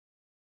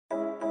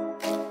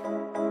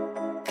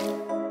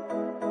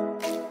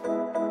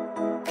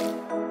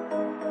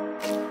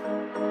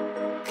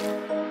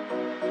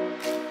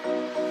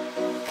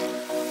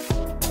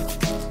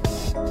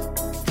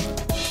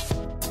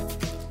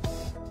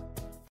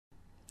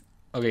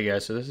Okay,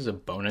 guys, so this is a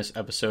bonus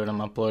episode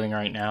I'm uploading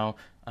right now,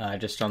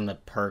 just on the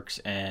perks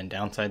and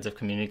downsides of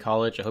community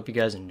college. I hope you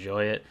guys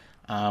enjoy it.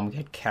 We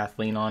had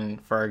Kathleen on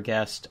for our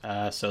guest,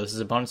 so this is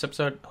a bonus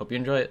episode. Hope you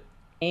enjoy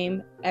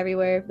it.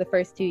 Everywhere the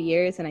first 2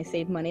 years, and I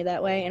saved money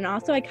that way. And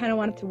also, I kind of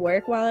wanted to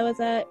work while I was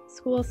at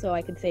school so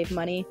I could save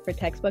money for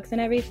textbooks and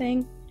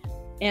everything.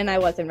 And I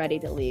wasn't ready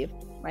to leave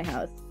my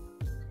house.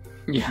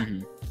 Yeah.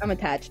 I'm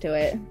attached to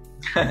it.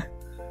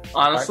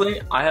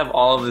 Honestly, I have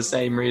all of the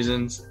same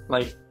reasons.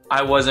 Like,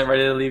 I wasn't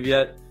ready to leave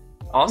yet.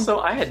 Also,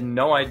 I had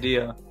no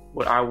idea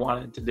what I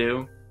wanted to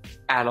do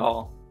at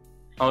all.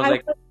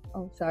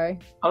 Oh, sorry.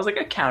 I was like,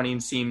 accounting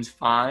seems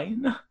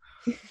fine.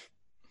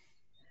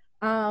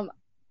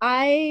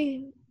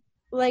 I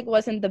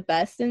wasn't the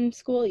best in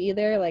school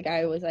either. Like,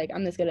 I was like,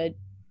 I'm just gonna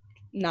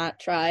not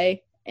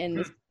try and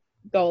just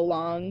go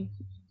along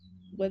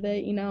with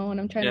it, you know what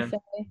I'm trying to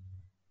say?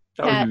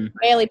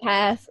 Barely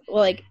pass,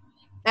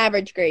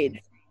 average grades.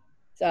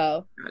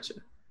 So Gotcha.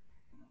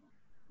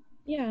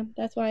 Yeah,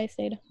 that's why I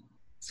stayed.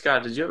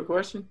 Scott, did you have a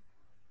question?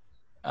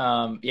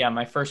 Yeah,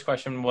 my first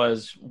question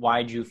was,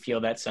 why do you feel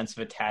that sense of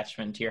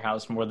attachment to your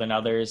house more than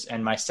others?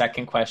 And my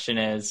second question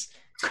is,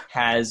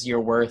 has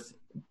your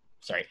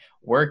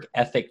work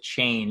ethic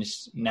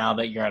changed now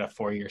that you're at a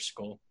 4-year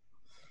school?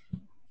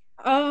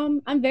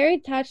 I'm very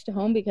attached to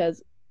home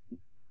because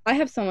I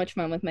have so much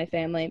fun with my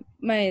family.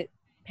 My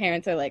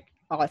parents are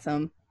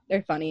awesome.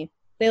 They're funny.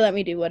 They let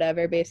me do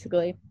whatever,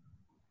 basically.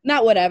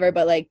 Not whatever,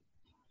 but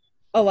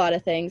a lot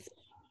of things.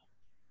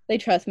 They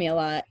trust me a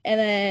lot. And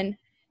then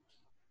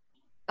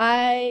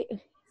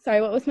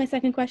sorry, what was my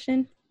second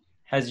question?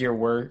 Has your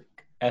work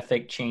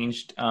ethic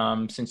changed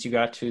since you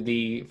got to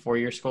the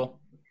 4-year school?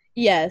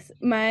 Yes,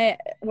 my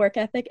work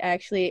ethic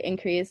actually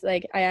increased.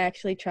 I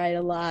actually tried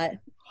a lot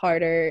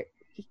harder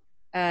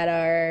at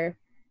our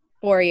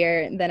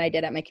 4-year than I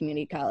did at my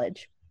community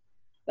college.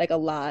 A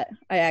lot.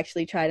 I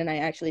actually tried and I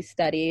actually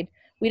studied.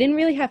 We didn't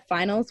really have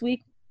finals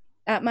week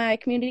at my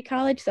community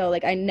college, so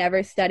I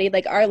never studied.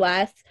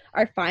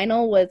 Our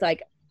final was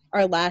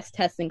our last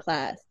test in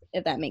class,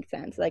 if that makes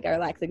sense. Our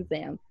last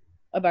exam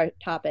of our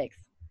topics.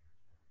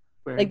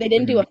 They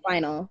didn't do a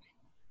final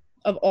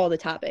of all the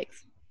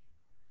topics.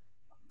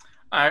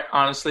 I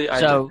honestly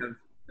took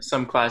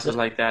some classes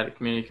like that at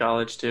community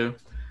college too,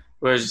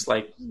 where it's just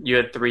you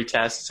had 3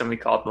 tests and we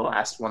called the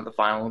last one the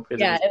final.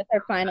 Yeah, it was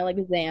our final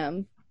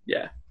exam.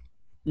 Yeah.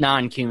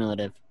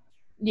 Non-cumulative.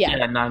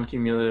 Yeah,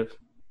 non-cumulative.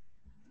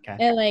 Okay.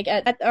 And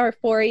at our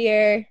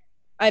 4-year,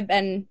 I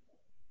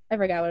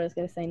forgot what I was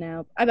going to say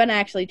now. I've been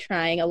actually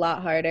trying a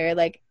lot harder.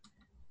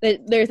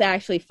 There's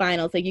actually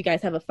finals. You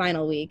guys have a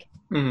final week.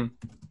 Mm-hmm.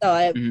 So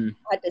I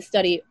had to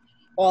study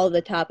all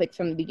the topics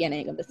from the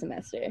beginning of the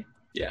semester.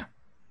 Yeah.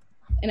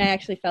 And I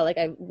actually felt like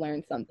I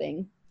learned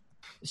something.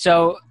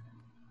 So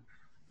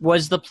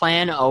was the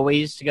plan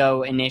always to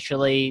go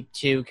initially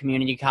to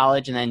community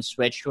college and then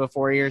switch to a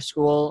 4-year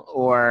school?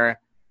 Or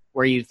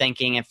were you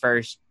thinking at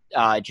first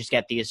just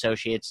get the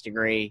associate's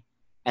degree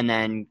and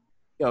then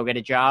go get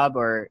a job?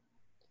 Or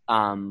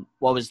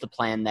what was the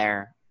plan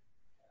there?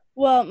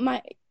 Well,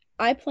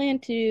 I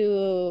planned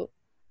to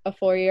a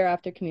 4-year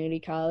after community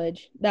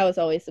college. That was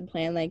always the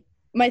plan.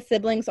 My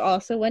siblings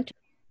also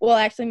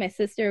actually my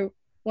sister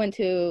went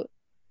to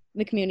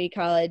the community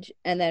college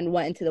and then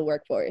went into the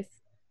workforce.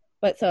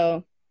 But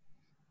so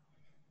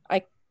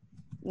I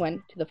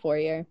went to the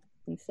 4-year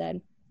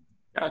instead.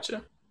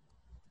 Gotcha.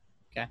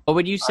 Okay. What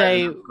would you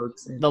say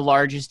the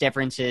largest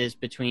differences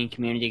between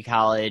community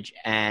college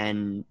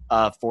and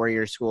a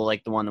 4-year school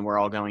like the one that we're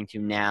all going to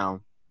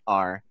now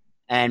are?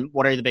 And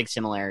what are the big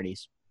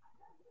similarities?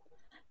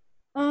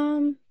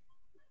 Well,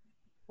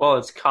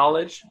 it's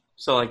college,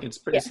 so it's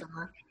pretty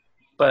similar.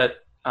 But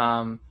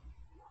I'm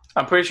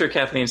pretty sure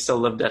Kathleen still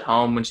lived at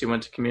home when she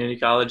went to community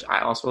college.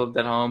 I also lived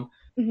at home.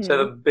 Mm-hmm. So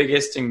the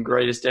biggest and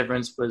greatest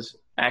difference was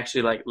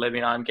actually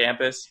living on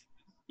campus,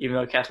 even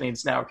though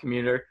Kathleen's now a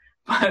commuter.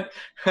 But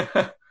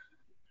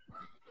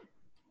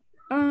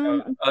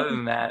other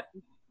than that,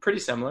 pretty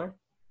similar,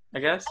 I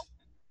guess.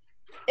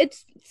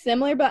 It's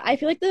similar, but I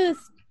feel like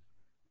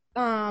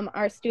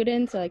our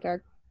students,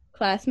 our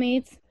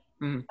classmates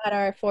at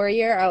our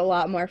 4-year are a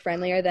lot more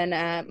friendlier than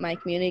at my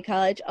community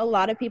college. A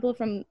lot of people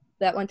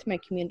that went to my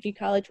community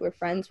college were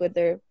friends with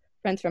their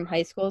friends from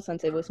high school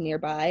since it was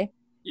nearby.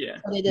 Yeah.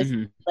 So they just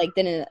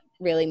didn't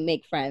really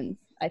make friends.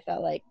 I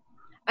felt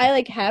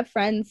I have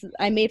friends.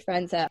 I made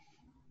friends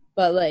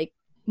but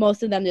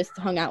most of them just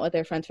hung out with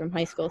their friends from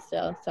high school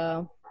still.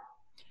 So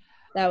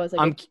that was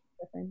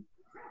different.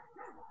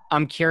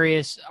 I'm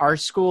curious. Our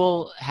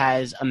school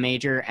has a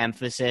major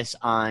emphasis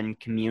on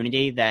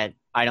community that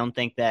I don't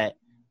think that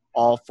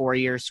all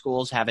 4-year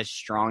schools have as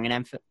strong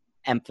an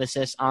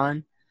emphasis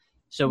on.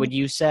 So would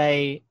you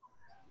say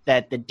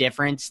that the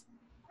difference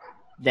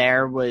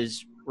there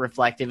was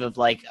reflective of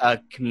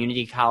a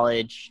community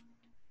college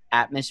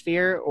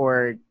atmosphere,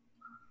 or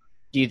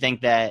do you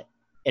think that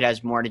it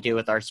has more to do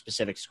with our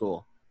specific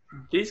school?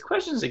 These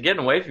questions are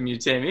getting away from you,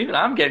 Tim. Even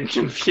I'm getting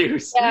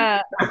confused.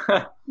 Yeah.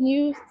 Can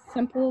you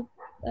dumb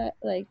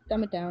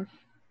it down?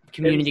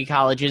 community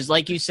colleges,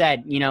 like you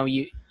said,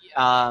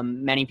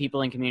 many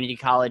people in community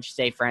college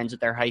stay friends with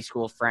their high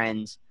school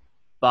friends,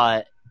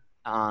 but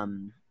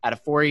at a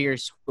 4-year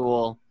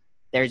school,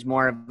 there's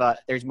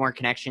more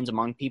connections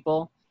among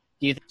people.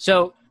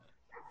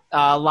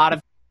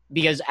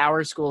 Because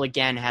our school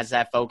again has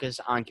that focus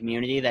on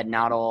community that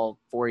not all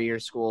 4-year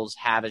schools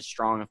have as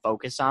strong a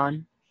focus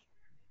on.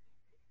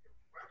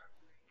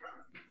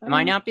 Am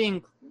I not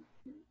being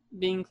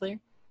clear?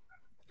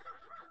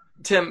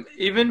 Tim,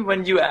 even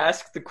when you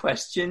ask the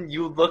question,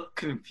 you look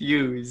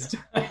confused.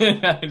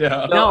 I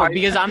know. No,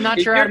 because I'm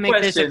not sure how to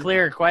make this a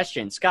clear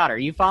question. Scott, are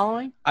you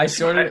following?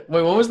 Wait,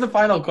 what was the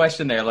final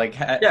question there? Like,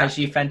 has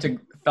she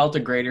felt a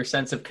greater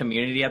sense of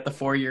community at the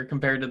 4-year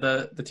compared to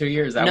the 2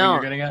 years? Is that what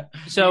you're getting at?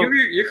 So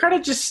you're kind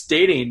of just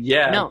stating,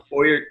 No.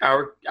 4-year,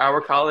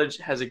 our college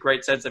has a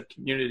great sense of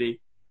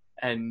community,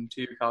 and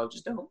 2-year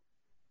colleges don't.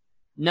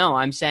 No,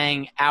 I'm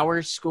saying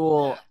our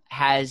school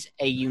has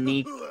a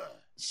unique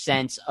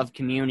sense of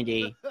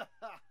community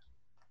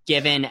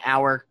given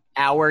our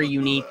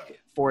unique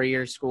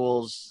 4-year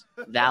schools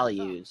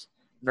values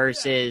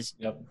versus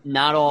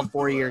not all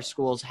 4-year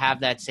schools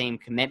have that same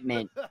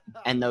commitment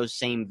and those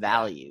same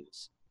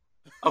values.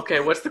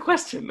 Okay, what's the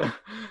question?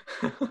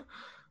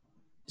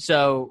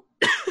 So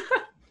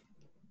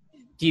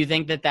do you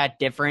think that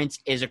difference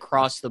is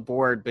across the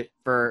board, but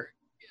for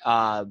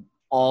all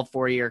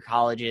 4-year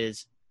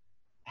colleges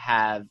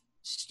have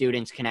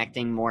students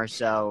connecting more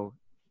so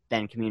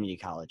than community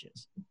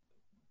colleges?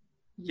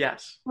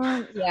 Yes.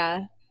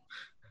 Yeah.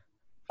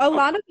 A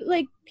lot of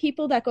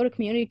people that go to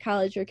community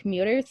college are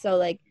commuters,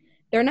 so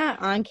they're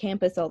not on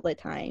campus all the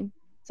time.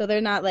 So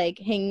they're not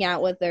hanging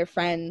out with their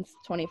friends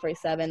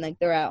 24/7.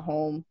 They're at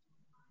home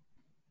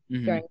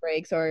during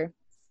breaks or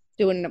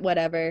doing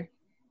whatever.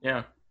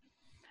 Yeah.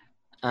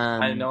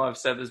 I know I've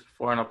said this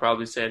before and I'll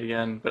probably say it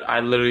again, but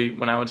I literally,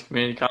 when I went to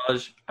community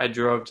college, I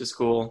drove to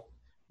school,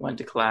 went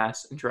to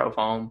class, and drove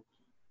home.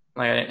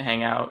 I didn't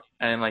hang out.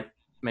 I didn't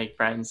make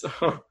friends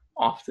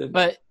often.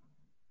 But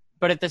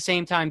at the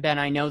same time, Ben,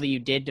 I know that you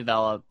did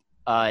develop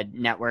a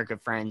network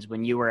of friends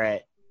when you were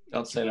at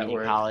Don't say that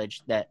word.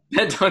 college.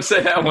 Don't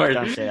say that word.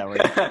 Don't say that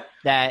word.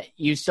 That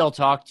you still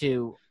talk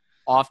to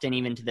often,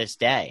 even to this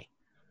day.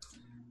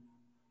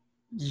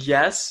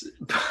 Yes,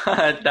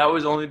 but that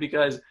was only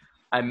because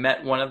I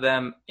met one of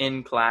them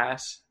in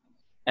class,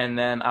 and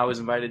then I was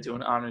invited to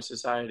an honor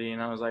society,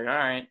 and I was like, all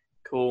right,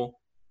 cool,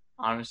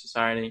 honor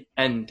society.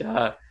 And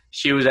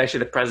she was actually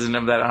the president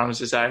of that honor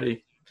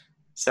society.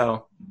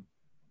 So,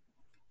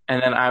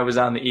 and then I was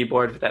on the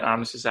e-board for that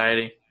honor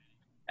society,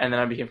 and then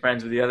I became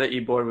friends with the other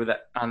e-board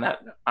on that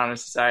honor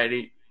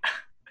society.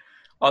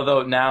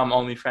 Although now I'm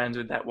only friends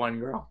with that one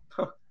girl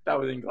that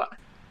was in class.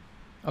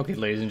 Okay,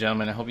 ladies and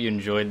gentlemen, I hope you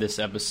enjoyed this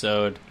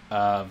episode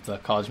of the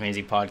College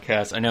Maisie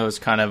podcast. I know it's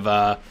kind of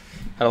had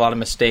a lot of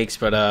mistakes,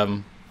 but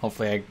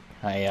hopefully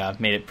I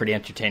made it pretty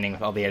entertaining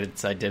with all the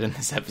edits I did in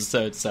this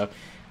episode. So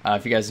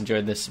if you guys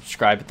enjoyed this,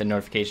 subscribe, hit the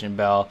notification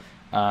bell.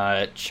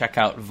 Check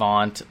out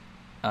Vaunt,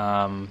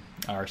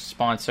 our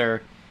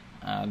sponsor.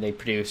 They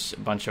produce a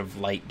bunch of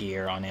light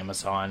gear on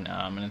Amazon,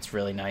 and it's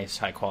really nice,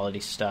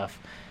 high-quality stuff.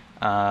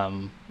 You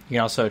can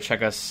also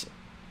check us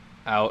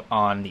out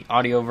on the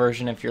audio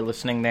version if you're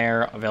listening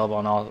there, available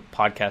on all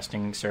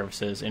podcasting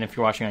services. And if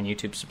you're watching on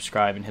YouTube,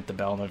 subscribe and hit the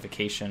bell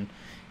notification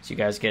so you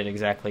guys get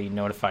exactly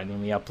notified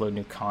when we upload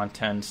new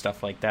content,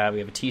 stuff like that. We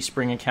have a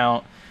Teespring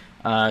account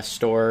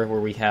store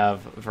where we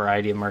have a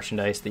variety of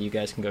merchandise that you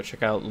guys can go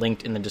check out,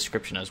 linked in the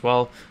description as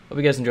well. Hope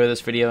you guys enjoy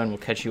this video, and we'll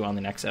catch you on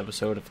the next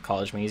episode of the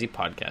College Maisie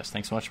podcast.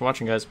 Thanks so much for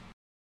watching, guys.